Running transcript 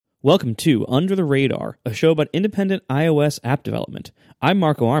Welcome to Under the Radar, a show about independent iOS app development. I'm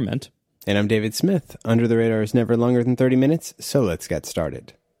Marco Arment. And I'm David Smith. Under the Radar is never longer than 30 minutes, so let's get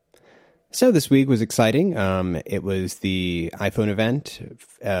started. So this week was exciting. It was the iPhone event,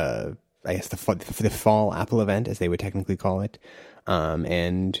 I guess the fall Apple event, as they would technically call it.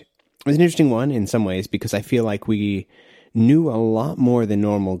 And it was an interesting one in some ways because I feel like we knew a lot more than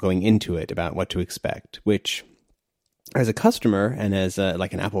normal going into it about what to expect, which as a customer and as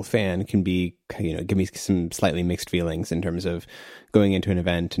like an Apple fan can be, give me some slightly mixed feelings in terms of going into an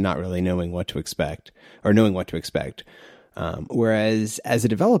event not really knowing what to expect or knowing what to expect. Whereas as a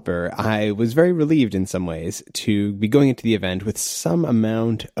developer, I was very relieved in some ways to be going into the event with some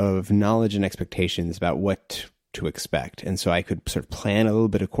amount of knowledge and expectations about what to expect. And so I could sort of plan a little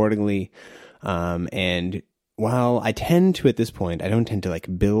bit accordingly. And while I tend to, at this point, I don't tend to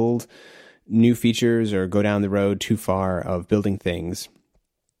like build new features or go down the road too far of building things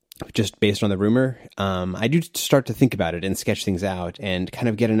just based on the rumor. I do start to think about it and sketch things out and kind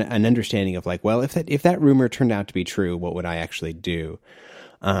of get an understanding of like, well, if that rumor turned out to be true, what would I actually do?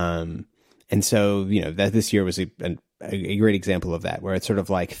 And so, that this year was a great example of that, where it's sort of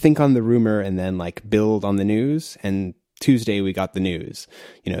like think on the rumor and then like build on the news. And Tuesday we got the news.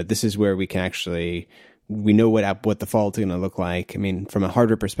 This is where we can actually, we know what the fall is going to look like. I mean, from a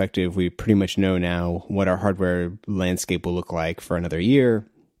hardware perspective, we pretty much know now what our hardware landscape will look like for another year.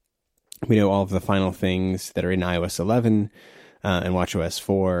 We know all of the final things that are in iOS 11 and watchOS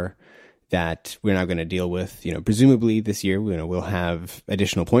 4 that we're now going to deal with. Presumably this year, we'll have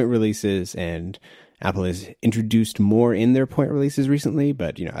additional point releases, and Apple has introduced more in their point releases recently,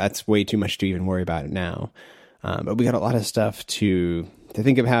 but that's way too much to even worry about it now. But we got a lot of stuff to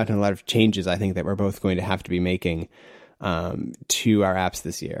think about and a lot of changes I think that we're both going to have to be making to our apps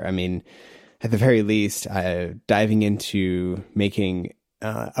this year. I mean, at the very least, diving into making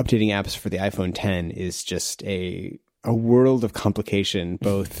updating apps for the iPhone X is just a world of complication,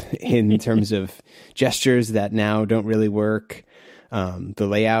 both in terms of gestures that now don't really work, the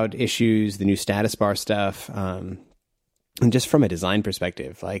layout issues, the new status bar stuff, and just from a design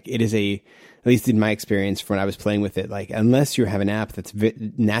perspective, like it is at least in my experience from when I was playing with it, like unless you have an app that's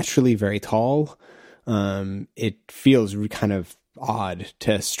naturally very tall, it feels kind of odd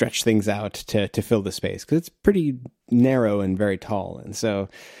to stretch things out to fill the space because it's pretty narrow and very tall. And so,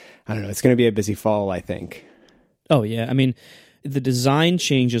 I don't know, it's going to be a busy fall, I think. Oh, yeah. I mean, the design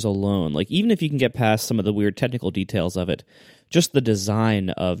changes alone, like even if you can get past some of the weird technical details of it, just the design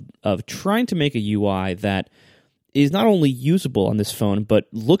of trying to make a UI that is not only usable on this phone, but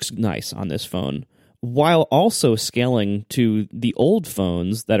looks nice on this phone, while also scaling to the old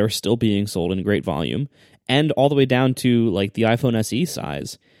phones that are still being sold in great volume, and all the way down to like the iPhone SE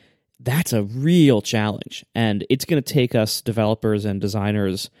size. That's a real challenge, and it's going to take us developers and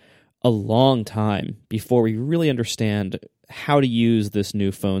designers a long time before we really understand how to use this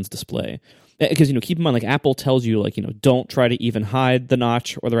new phone's display. Because, keep in mind, like Apple tells you, like, don't try to even hide the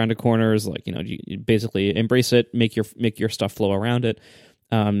notch or the rounded corners. Like, you basically embrace it, make your stuff flow around it.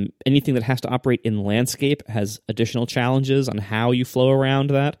 Anything that has to operate in landscape has additional challenges on how you flow around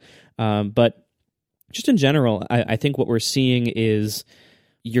that. But just in general, I think what we're seeing is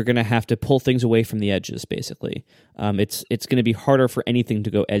you're going to have to pull things away from the edges, basically. It's going to be harder for anything to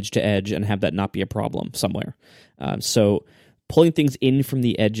go edge to edge and have that not be a problem somewhere. So pulling things in from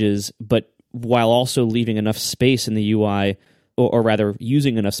the edges, but while also leaving enough space in the UI, or rather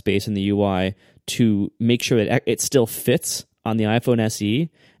using enough space in the UI to make sure that it still fits on the iPhone SE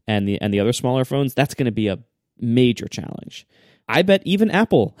and the other smaller phones, that's going to be a major challenge. I bet even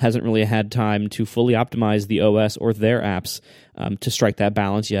Apple hasn't really had time to fully optimize the OS or their apps to strike that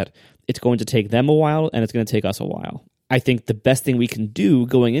balance yet. It's going to take them a while, and it's going to take us a while. I think the best thing we can do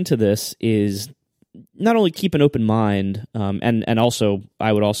going into this is not only keep an open mind, and also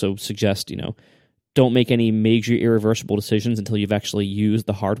I would also suggest, don't make any major irreversible decisions until you've actually used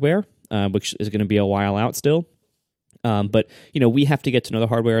the hardware, which is going to be a while out still. But we have to get to know the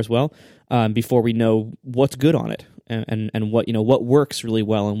hardware as well before we know what's good on it and what works really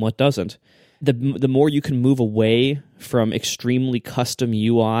well and what doesn't. The more you can move away from extremely custom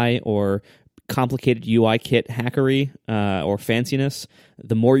UI or complicated UI kit hackery or fanciness,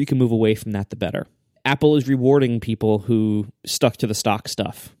 the more you can move away from that, the better. Apple is rewarding people who stuck to the stock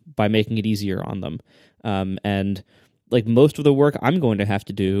stuff by making it easier on them. And like most of the work I'm going to have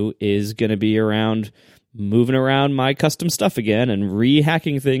to do is going to be around moving around my custom stuff again and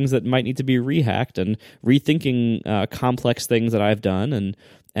re-hacking things that might need to be rehacked and rethinking complex things that I've done.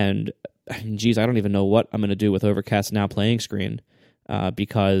 And geez, I don't even know what I'm going to do with Overcast Now Playing Screen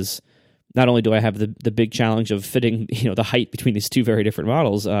because not only do I have the big challenge of fitting the height between these two very different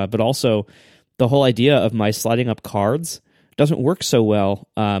models, but also the whole idea of my sliding up cards doesn't work so well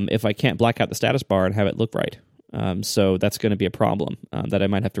if I can't black out the status bar and have it look right. So that's going to be a problem that I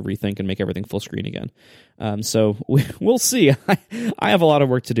might have to rethink and make everything full screen again. So we'll see. I have a lot of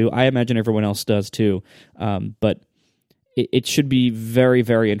work to do. I imagine everyone else does too. But it should be very,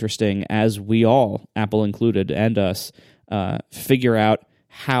 very interesting as we all, Apple included, and us, figure out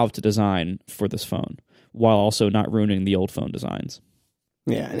how to design for this phone while also not ruining the old phone designs.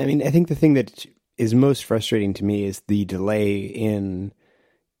 Yeah, and I mean, I think the thing that is most frustrating to me is the delay in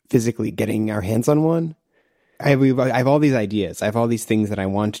physically getting our hands on one. I have all these ideas. I have all these things that I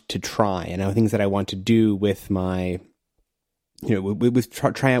want to try, and I have things that I want to do with my,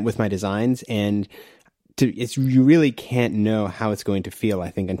 try out with my designs. And you really can't know how it's going to feel, I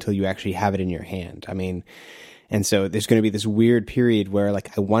think, until you actually have it in your hand. I mean, and so there's going to be this weird period where,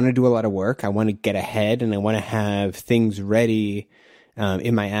 like, I want to do a lot of work, I want to get ahead, and I want to have things ready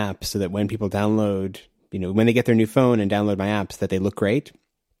in my app so that when people download, when they get their new phone and download my apps, that they look great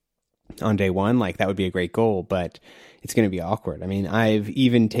on day one. Like, that would be a great goal, but it's going to be awkward. I mean, I've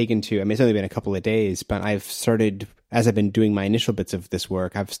even it's only been a couple of days, but I've started, as I've been doing my initial bits of this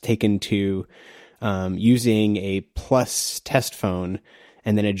work, I've taken to using a Plus test phone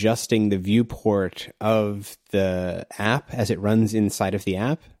and then adjusting the viewport of the app as it runs inside of the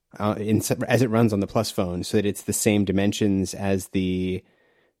app, as it runs on the Plus phone, so that it's the same dimensions as the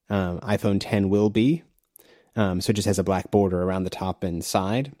iPhone 10 will be. So it just has a black border around the top and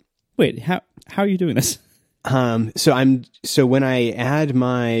side. Wait, how are you doing this? So when I add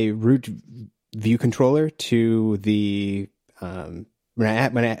my root view controller to the when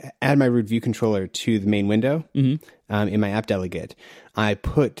I add my root view controller to the main window in my app delegate, I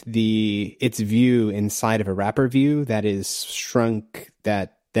put its view inside of a wrapper view that is shrunk,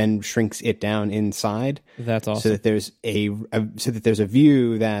 that then shrinks it down inside. That's awesome. So that there's a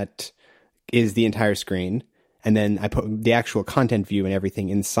view that is the entire screen. And then I put the actual content view and everything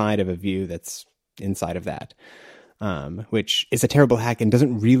inside of a view that's inside of that, which is a terrible hack and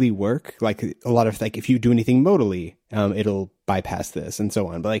doesn't really work. Like, a lot of, like, if you do anything modally, it'll bypass this and so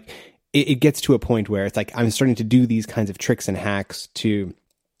on. But, like, it gets to a point where it's like I'm starting to do these kinds of tricks and hacks to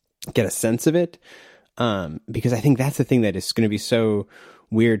get a sense of it, because I think that's the thing that is going to be so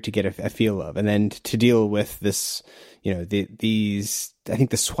weird to get a feel of. And then to deal with this, I think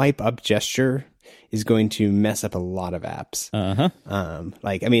the swipe up gesture is going to mess up a lot of apps.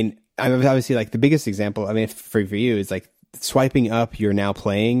 Like, I mean, obviously, like, the biggest example, I mean, for you is like swiping up your Now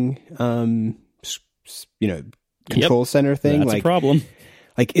Playing, control center thing. That's like a problem.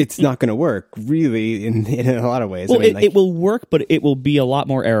 Like, it's not going to work really in a lot of ways. Well, I mean, it will work, but it will be a lot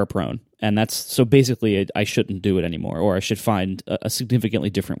more error prone. And that's, so basically I shouldn't do it anymore, or I should find a significantly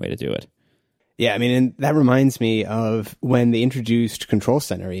different way to do it. Yeah, I mean, and that reminds me of when they introduced Control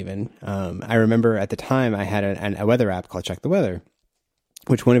Center even. I remember at the time I had a weather app called Check the Weather,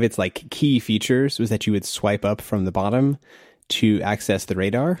 which one of its, like, key features was that you would swipe up from the bottom to access the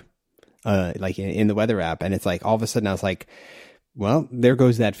radar, like in the weather app. And it's like, all of a sudden I was like, well, there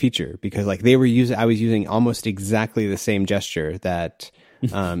goes that feature, because, like, I was using almost exactly the same gesture that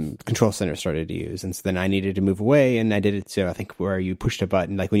Control Center started to use. And so then I needed to move away, and I did it so I think where you pushed a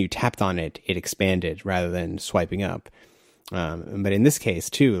button, like when you tapped on it, it expanded rather than swiping up. But in this case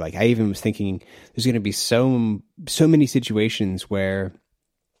too, like, I even was thinking there's going to be so many situations where,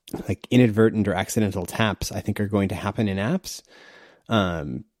 like, inadvertent or accidental taps, I think, are going to happen in apps,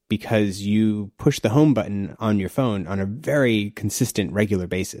 because you push the home button on your phone on a very consistent, regular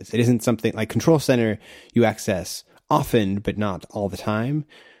basis. It isn't something like Control Center you access often, but not all the time,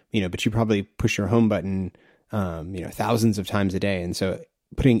 but you probably push your home button, thousands of times a day. And so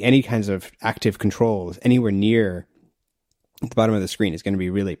putting any kinds of active controls anywhere near the bottom of the screen is going to be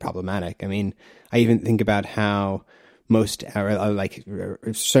really problematic. I mean, I even think about how most,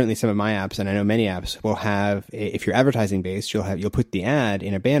 certainly some of my apps, and I know many apps will have, if you're advertising based, you'll put the ad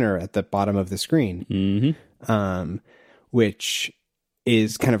in a banner at the bottom of the screen, which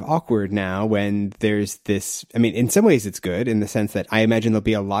is kind of awkward now when there's this. I mean, in some ways it's good in the sense that I imagine there'll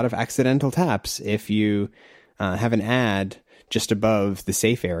be a lot of accidental taps if you have an ad just above the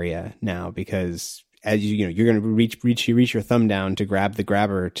safe area now, because as you're going to reach your thumb down to grab the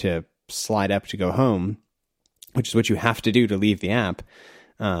grabber to slide up to go home, which is what you have to do to leave the app.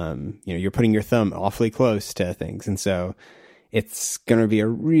 You're putting your thumb awfully close to things. And so it's going to be a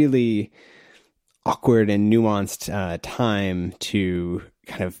really awkward and nuanced time to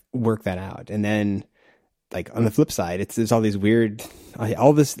kind of work that out. And then, like, on the flip side, there's all these weird,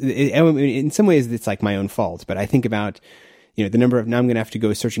 in some ways it's like my own fault, but I think about the number of, now I'm going to have to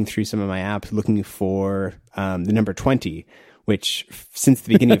go searching through some of my apps looking for the number 20, which since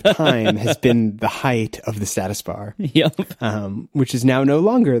the beginning of time has been the height of the status bar. Yep. Which is now no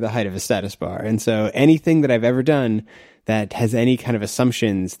longer the height of a status bar. And so anything that I've ever done that has any kind of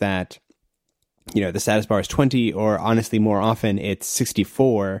assumptions that, the status bar is 20, or honestly more often it's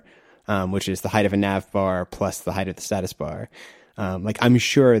 64, which is the height of a nav bar plus the height of the status bar. I'm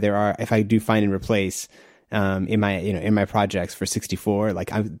sure there are, if I do find and replace in my projects for 64,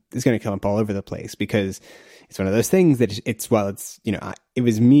 it's going to come up all over the place, because it's one of those things that it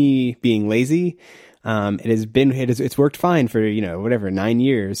was me being lazy. It's worked fine for, 9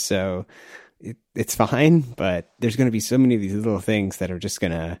 years. So it's fine, but there's going to be so many of these little things that are just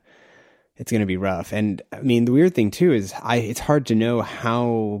it's going to be rough. And I mean, the weird thing too is it's hard to know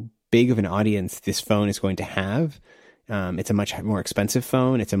how big of an audience this phone is going to have. It's a much more expensive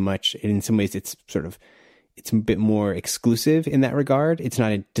phone. In some ways it's a bit more exclusive in that regard. It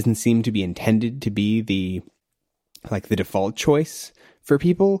doesn't seem to be intended to be the default choice for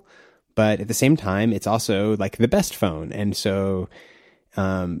people, but at the same time, it's also the best phone. And so,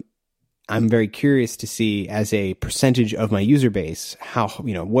 I'm very curious to see, as a percentage of my user base, how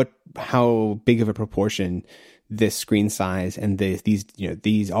big of a proportion this screen size and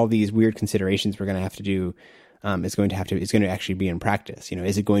all these weird considerations we're going to have to do is going to actually be in practice.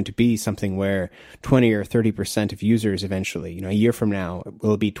 Is it going to be something where 20 or 30% of users eventually, a year from now,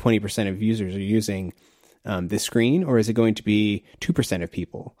 will it be 20% of users are using this screen, or is it going to be 2% of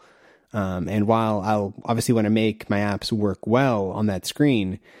people? And while I'll obviously want to make my apps work well on that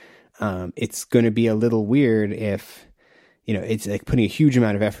screen, it's going to be a little weird if, it's putting a huge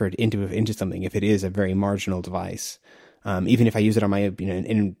amount of effort into something if it is a very marginal device. Even if I use it on my,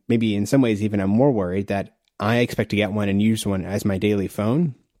 and maybe in some ways even I'm more worried that I expect to get one and use one as my daily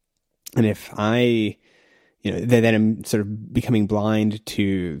phone. And if I, then I'm sort of becoming blind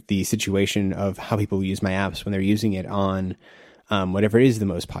to the situation of how people use my apps when they're using it on whatever is the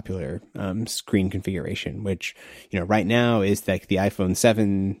most popular screen configuration, which, right now is the iPhone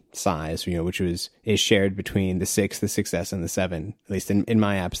 7 size, which is shared between the 6, the 6S, and the 7. At least in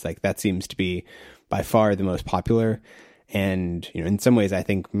my apps, that seems to be by far the most popular. And, in some ways, I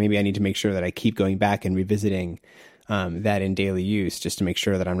think maybe I need to make sure that I keep going back and revisiting that in daily use, just to make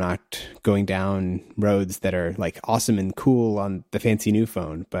sure that I'm not going down roads that are awesome and cool on the fancy new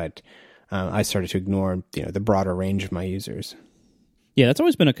phone, but I started to ignore the broader range of my users. Yeah, that's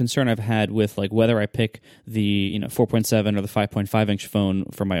always been a concern I've had with whether I pick the 4.7 or the 5.5 inch phone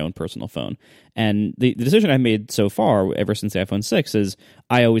for my own personal phone. And the decision I've made so far, ever since the iPhone 6, is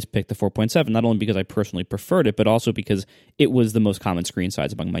I always pick the 4.7, not only because I personally preferred it, but also because it was the most common screen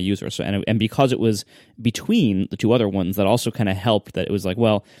size among my users. So, and because it was between the two other ones, that also kind of helped. That it was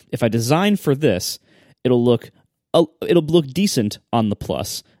well, if I design for this, it'll look decent on the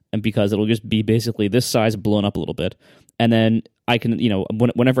Plus, and because it'll just be basically this size blown up a little bit. And then I can,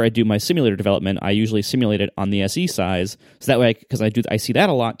 whenever I do my simulator development, I usually simulate it on the SE size. So that way, because I see that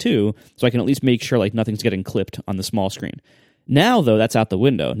a lot too, so I can at least make sure nothing's getting clipped on the small screen. Now, though, that's out the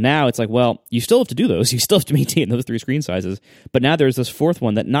window. Now it's you still have to do those. You still have to maintain those 3 screen sizes. But now there's this fourth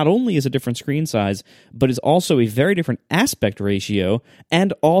one that not only is a different screen size, but is also a very different aspect ratio,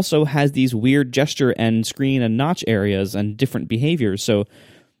 and also has these weird gesture and screen and notch areas and different behaviors. So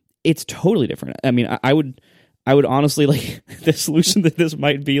it's totally different. I mean, I would honestly the solution that this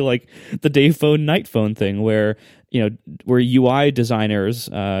might be the day phone, night phone thing, where UI designers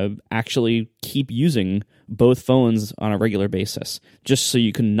actually keep using both phones on a regular basis, just so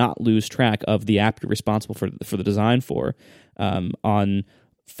you can not lose track of the app you're responsible for the design for on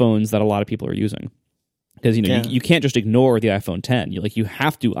phones that a lot of people are using. Because you can't just ignore the iPhone 10. You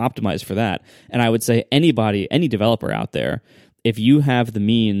have to optimize for that. And I would say any developer out there, if you have the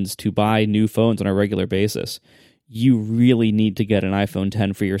means to buy new phones on a regular basis, you really need to get an iPhone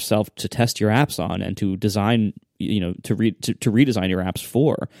 10 for yourself to test your apps on and to design, to redesign your apps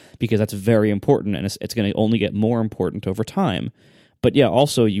for, because that's very important, and it's going to only get more important over time. But yeah,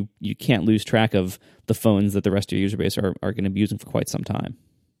 also you can't lose track of the phones that the rest of your user base are going to be using for quite some time.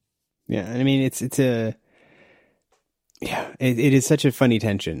 Yeah, and I mean it is such a funny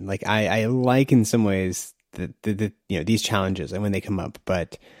tension. I like in some ways the these challenges and when they come up,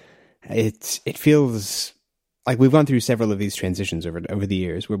 but it feels like we've gone through several of these transitions over the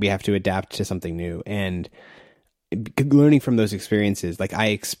years where we have to adapt to something new, and learning from those experiences. I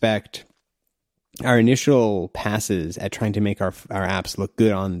expect our initial passes at trying to make our apps look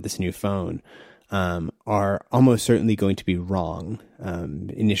good on this new phone are almost certainly going to be wrong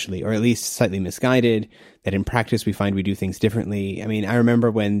initially, or at least slightly misguided, that in practice we find we do things differently. I mean, I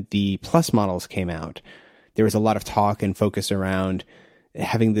remember when the Plus models came out, there was a lot of talk and focus around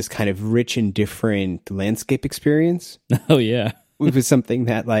having this kind of rich and different landscape experience. Oh yeah, which was something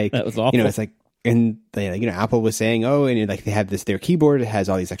that like that was awful. It's like, and they, Apple was saying, oh, and like they have their keyboard, it has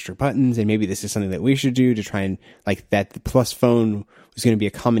all these extra buttons, and maybe this is something that we should do to try and like that the Plus phone was going to be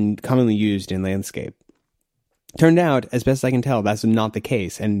a commonly used in landscape. Turned out, as best I can tell, that's not the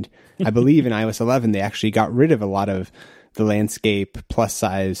case. And I believe in iOS 11, they actually got rid of a lot of the landscape plus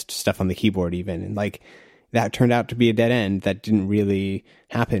sized stuff on the keyboard even. And like that turned out to be a dead end. That didn't really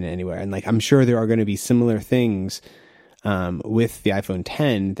happen anywhere. And like, I'm sure there are going to be similar things with the iPhone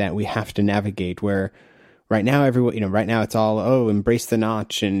 10 that we have to navigate, where right now right now it's all, embrace the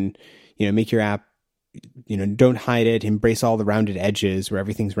notch and, make your app, don't hide it, embrace all the rounded edges where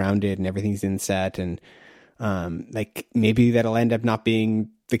everything's rounded and everything's inset. And like maybe that'll end up not being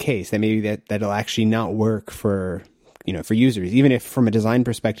the case, that maybe that'll actually not work for users, even if from a design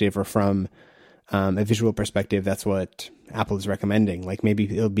perspective or from a visual perspective, that's what Apple is recommending. Like maybe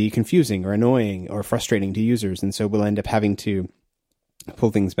it'll be confusing or annoying or frustrating to users. And so we'll end up having to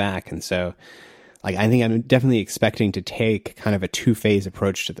pull things back. And so like, I think I'm definitely expecting to take kind of a 2-phase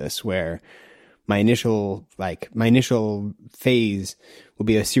approach to this, where my initial phase will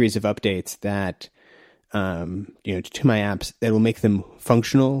be a series of updates that, to my apps that will make them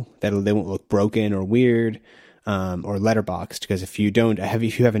functional, they won't look broken or weird, or letterboxed. Because if you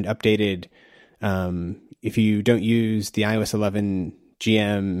haven't updated, if you don't use the iOS 11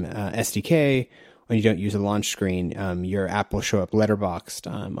 GM SDK, or you don't use a launch screen, your app will show up letterboxed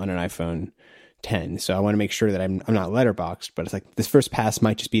on an iPhone 10. So I want to make sure that I'm not letterboxed, but it's like this first pass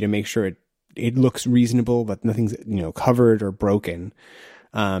might just be to make sure it looks reasonable, but nothing's covered or broken.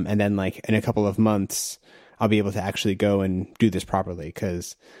 And then like in a couple of months, I'll be able to actually go and do this properly,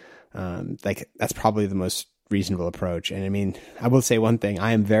 because like that's probably the most reasonable approach. And I mean, I will say one thing: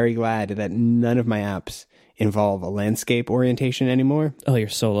 I am very glad that none of my apps involve a landscape orientation anymore. Oh, you're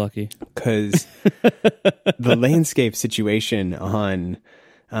so lucky. Because the landscape situation on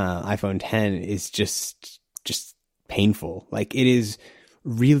iPhone 10 is just painful. Like it is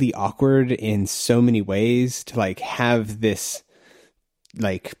really awkward in so many ways to like have this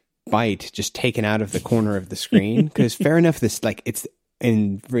like bite just taken out of the corner of the screen. Because fair enough, this like it's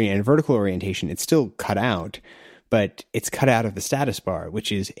in vertical orientation, it's still cut out, but it's cut out of the status bar,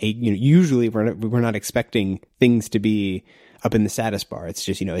 which is usually we're not expecting things to be up in the status bar. It's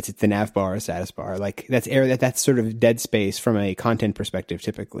just it's the nav bar, status bar, like that's sort of dead space from a content perspective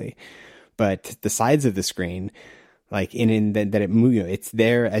typically. But the sides of the screen, like that it moves, it's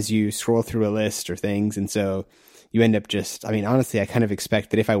there as you scroll through a list or things, and so you end up honestly, I kind of expect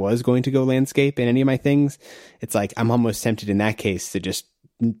that if I was going to go landscape in any of my things, it's like I'm almost tempted in that case to just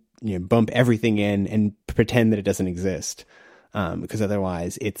bump everything in and pretend that it doesn't exist, because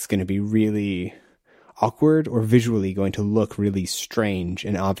otherwise it's going to be really awkward or visually going to look really strange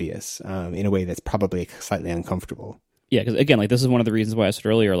and obvious in a way that's probably slightly uncomfortable. Yeah, because again, like this is one of the reasons why I said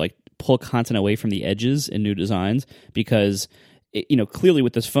earlier, like pull content away from the edges in new designs, because clearly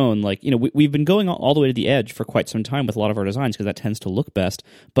with this phone, like, we've been going all the way to the edge for quite some time with a lot of our designs, because that tends to look best.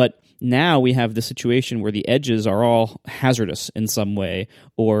 But now we have the situation where the edges are all hazardous in some way,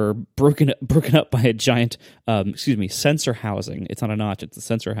 or broken up by a giant, sensor housing. It's not a notch; it's a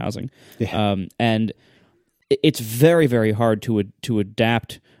sensor housing. Yeah. And it's very, very hard to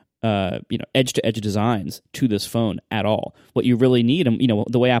adapt edge-to-edge designs to this phone at all. What you really need,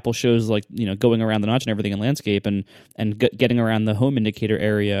 the way Apple shows, like, going around the notch and everything in landscape and getting around the home indicator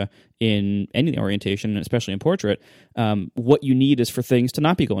area in any orientation, especially in portrait, what you need is for things to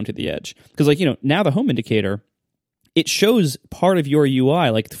not be going to the edge. Because, like, now the home indicator, it shows part of your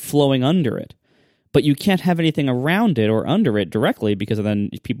UI, like, flowing under it. But you can't have anything around it or under it directly, because then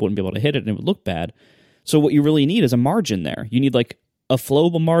people wouldn't be able to hit it and it would look bad. So what you really need is a margin there. You need, like, a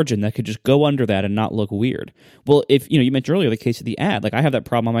flowable margin that could just go under that and not look weird. Well, if you mentioned earlier the case of the ad, like I have that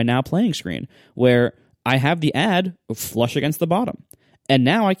problem on my Now Playing screen where I have the ad flush against the bottom, and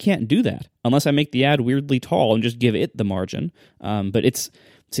now I can't do that unless I make the ad weirdly tall and just give it the margin. But this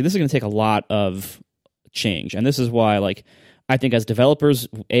is going to take a lot of change, and this is why, like, I think as developers,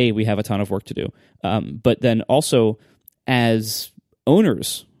 we have a ton of work to do, but then also as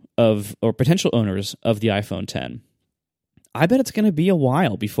owners of, or potential owners of the iPhone 10. I bet it's going to be a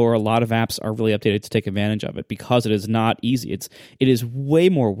while before a lot of apps are really updated to take advantage of it, because it is not easy. It is way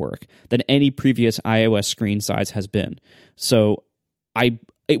more work than any previous iOS screen size has been. So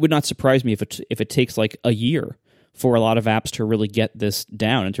it would not surprise me if it takes like a year for a lot of apps to really get this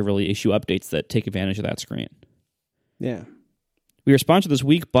down and to really issue updates that take advantage of that screen. Yeah. We are sponsored this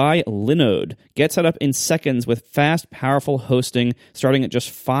week by Linode. Get set up in seconds with fast, powerful hosting starting at just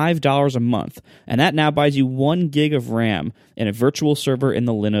 $5 a month. And that now buys you 1 gig of RAM and a virtual server in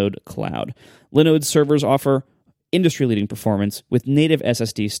the Linode cloud. Linode servers offer industry-leading performance with native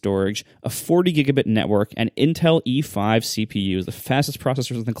SSD storage, a 40 gigabit network, and Intel E5 CPUs, the fastest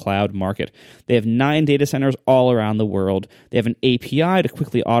processors in the cloud market. They have 9 data centers all around the world. They have an API to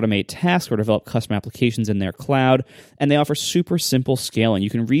quickly automate tasks or develop custom applications in their cloud, and they offer super simple scaling. You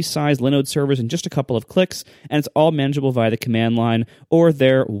can resize Linode servers in just a couple of clicks, and it's all manageable via the command line or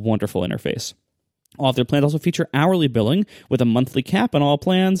their wonderful interface. All of their plans also feature hourly billing with a monthly cap on all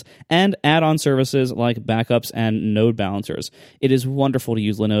plans and add-on services like backups and node balancers. It is wonderful to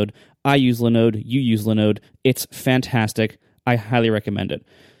use Linode. I use Linode. You use Linode. It's fantastic. I highly recommend it.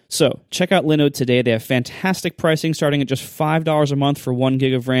 So check out Linode today. They have fantastic pricing starting at just $5 a month for 1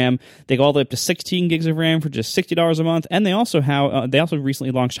 gig of RAM. They go all the way up to 16 gigs of RAM for just $60 a month. And they also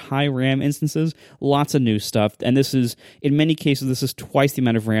recently launched high RAM instances. Lots of new stuff. And this is, in many cases, this is twice the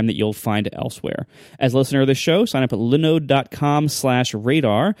amount of RAM that you'll find elsewhere. As a listener of the show, sign up at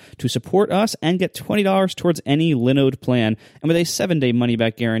linode.com/radar to support us and get $20 towards any Linode plan. And with a 7-day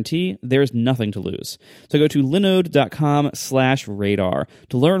money-back guarantee, there's nothing to lose. So go to linode.com/radar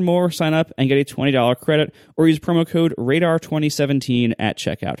to learn more, sign up, and get a $20 credit, or use promo code RADAR2017 at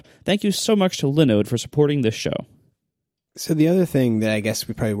checkout. Thank you so much to Linode for supporting this show. So the other thing that I guess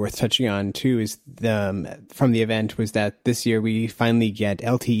would probably worth touching on too is from the event was that this year we finally get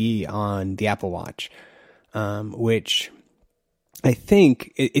LTE on the Apple Watch, which I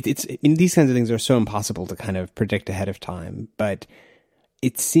think it's in these kinds of things are so impossible to kind of predict ahead of time, but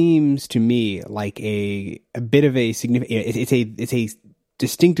it seems to me like a bit of a significant. It's a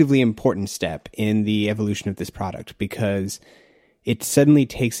distinctively important step in the evolution of this product because it suddenly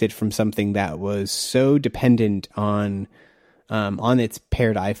takes it from something that was so dependent on its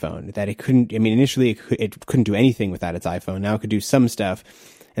paired iPhone that it couldn't. I mean, initially it couldn't do anything without its iPhone. Now it could do some stuff,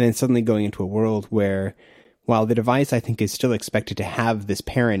 and then suddenly going into a world where, while the device I think is still expected to have this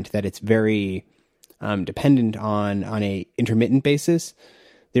parent that it's very dependent on a intermittent basis.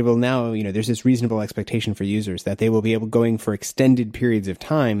 They will now, there's this reasonable expectation for users that they will be able going for extended periods of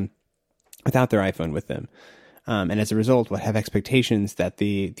time without their iPhone with them. And as a result, we'll have expectations that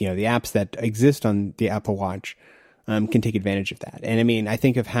the apps that exist on the Apple Watch can take advantage of that. And I mean, I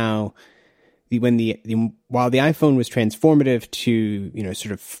think of how while the iPhone was transformative to,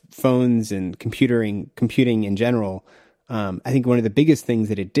 sort of phones and computing in general, I think one of the biggest things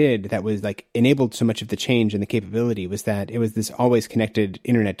that it did that was like enabled so much of the change and the capability was that it was this always connected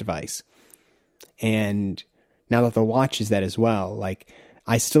internet device. And now that the watch is that as well, like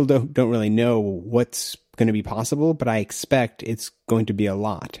I still don't really know what's going to be possible, but I expect it's going to be a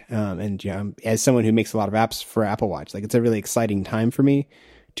lot. And as someone who makes a lot of apps for Apple Watch, like it's a really exciting time for me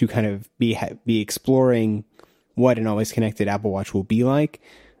to kind of be exploring what an always connected Apple Watch will be like,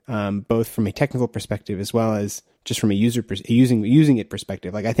 both from a technical perspective as well as just from a using it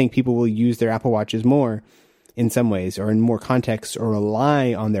perspective. Like I think people will use their Apple Watches more in some ways or in more contexts or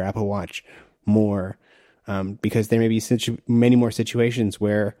rely on their Apple Watch more because there may be many more situations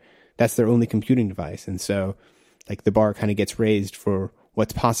where that's their only computing device. And so like the bar kind of gets raised for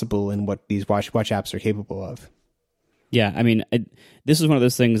what's possible and what these watch apps are capable of. Yeah, I mean, this is one of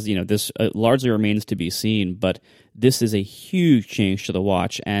those things, this largely remains to be seen, but this is a huge change to the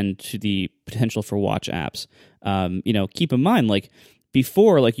watch and to the potential for watch apps. Keep in mind, like,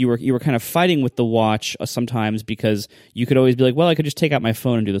 before, like, you were kind of fighting with the watch sometimes because you could always be like, well, I could just take out my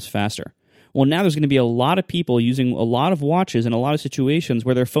phone and do this faster. Well, now there's going to be a lot of people using a lot of watches in a lot of situations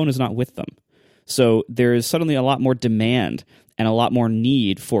where their phone is not with them. So there is suddenly a lot more demand and a lot more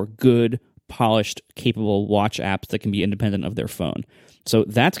need for good, polished, capable watch apps that can be independent of their phone. So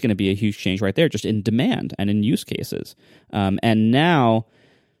that's going to be a huge change right there, just in demand and in use cases. And now,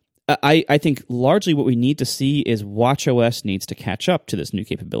 I think largely what we need to see is watchOS needs to catch up to this new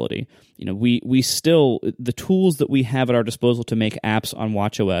capability. We still, the tools that we have at our disposal to make apps on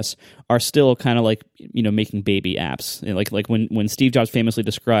watchOS are still kind of like, making baby apps. Like when Steve Jobs famously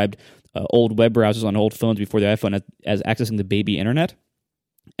described old web browsers on old phones before the iPhone as accessing the baby internet,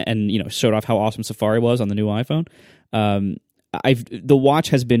 and showed off how awesome Safari was on the new iPhone. The watch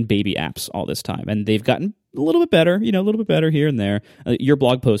has been baby apps all this time, and they've gotten a little bit better, here and there. Your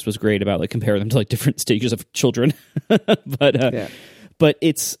blog post was great about like comparing them to like different stages of children, but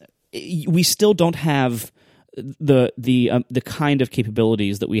we still don't have the kind of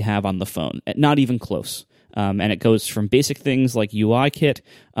capabilities that we have on the phone. Not even close. And it goes from basic things like UIKit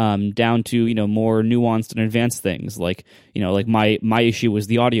down to more nuanced and advanced things like my issue was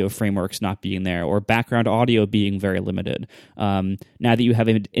the audio frameworks not being there or background audio being very limited. Now that you have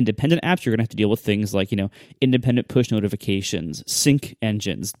independent apps, you're going to have to deal with things like independent push notifications, sync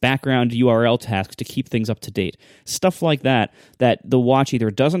engines, background URL tasks to keep things up to date, stuff like that the watch either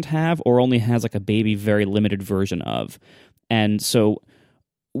doesn't have or only has like a baby very limited version of. And so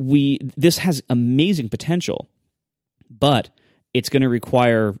this has amazing potential, but it's going to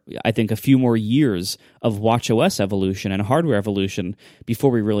require, I think, a few more years of watchOS evolution and hardware evolution before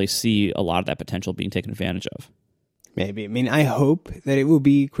we really see a lot of that potential being taken advantage of. Maybe. I mean, I hope that it will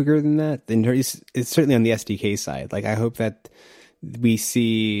be quicker than that. It's certainly on the SDK side. Like, I hope that we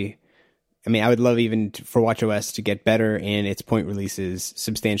see. I mean, I would love even for watchOS to get better in its point releases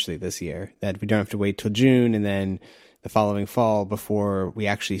substantially this year. That we don't have to wait till June and then the following fall before we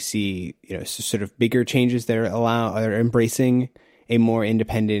actually see, sort of bigger changes that are embracing a more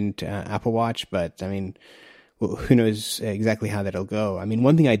independent Apple Watch. But I mean, who knows exactly how that'll go. I mean,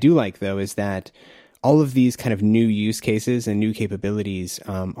 one thing I do like though is that all of these kind of new use cases and new capabilities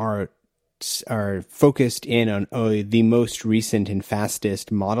are focused in on the most recent and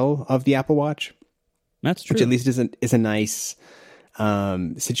fastest model of the Apple Watch. That's true. Which at least is a nice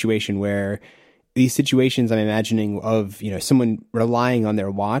situation where these situations I'm imagining of, someone relying on their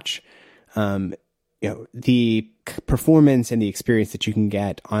watch, the performance and the experience that you can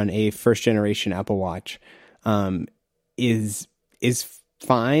get on a first generation Apple Watch is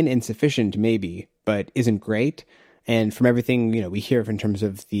fine and sufficient maybe, but isn't great. And from everything, we hear in terms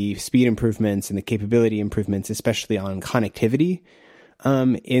of the speed improvements and the capability improvements, especially on connectivity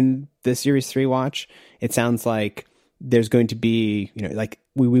in the Series 3 watch, it sounds like there's going to be,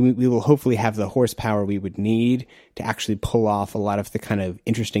 we will hopefully have the horsepower we would need to actually pull off a lot of the kind of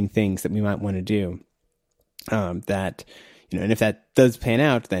interesting things that we might want to do. And if that does pan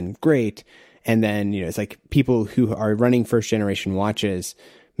out, then great. And then, it's like people who are running first generation watches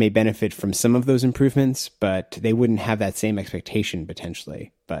may benefit from some of those improvements, but they wouldn't have that same expectation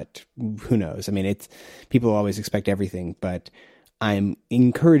potentially. But who knows? I mean, people always expect everything, but I'm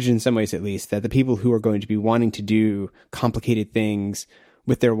encouraged in some ways, at least, that the people who are going to be wanting to do complicated things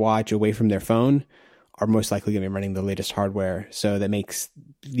with their watch away from their phone are most likely going to be running the latest hardware. So that makes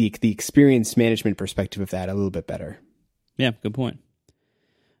the experience management perspective of that a little bit better. Yeah, good point.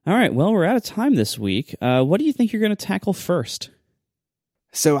 All right, well, we're out of time this week. What do you think you're going to tackle first?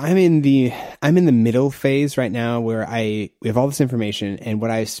 So I'm in the middle phase right now where we have all this information, and what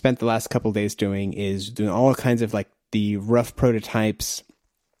I've spent the last couple of days doing is doing all kinds of like the rough prototypes,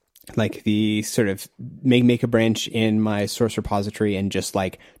 like the sort of make a branch in my source repository and just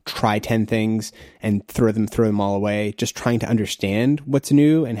like try 10 things and throw them all away, just trying to understand what's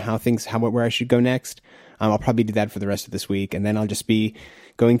new and where I should go next. I'll probably do that for the rest of this week, and then I'll just be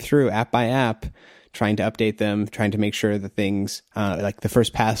going through app by app, trying to update them, trying to make sure that things, like the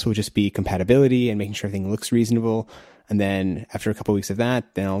first pass will just be compatibility and making sure everything looks reasonable. And then after a couple of weeks of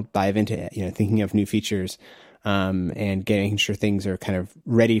that, then I'll dive into, thinking of new features, and making sure things are kind of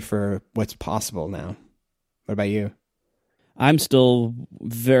ready for what's possible now. What about you? I'm still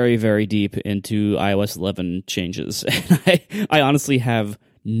very, very deep into iOS 11 changes. I honestly have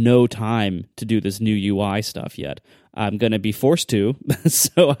no time to do this new UI stuff yet. I'm going to be forced to,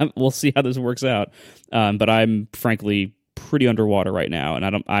 so we'll see how this works out. But I'm frankly pretty underwater right now,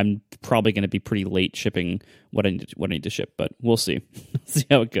 and I'm probably going to be pretty late shipping what I need to ship. But we'll see. See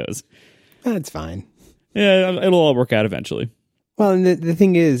how it goes. That's fine. Yeah, it'll all work out eventually. Well, and the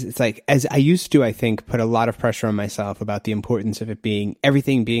thing is, it's like, as I used to, I think, put a lot of pressure on myself about the importance of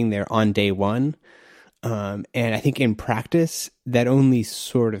everything being there on day one. And I think in practice, that only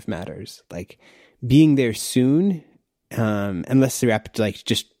sort of matters. Like, being there soon, unless the app like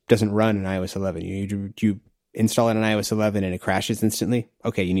just doesn't run in iOS 11. You install it on iOS 11 and it crashes instantly.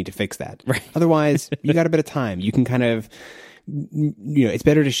 Okay, you need to fix that. Right. Otherwise, you got a bit of time. You can kind of, it's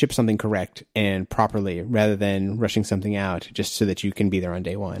better to ship something correct and properly rather than rushing something out just so that you can be there on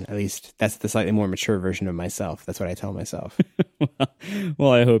day one. At least that's the slightly more mature version of myself. That's what I tell myself.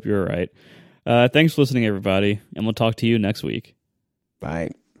 Well, I hope you're right. Thanks for listening, everybody, and we'll talk to you next week.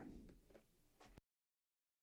 Bye.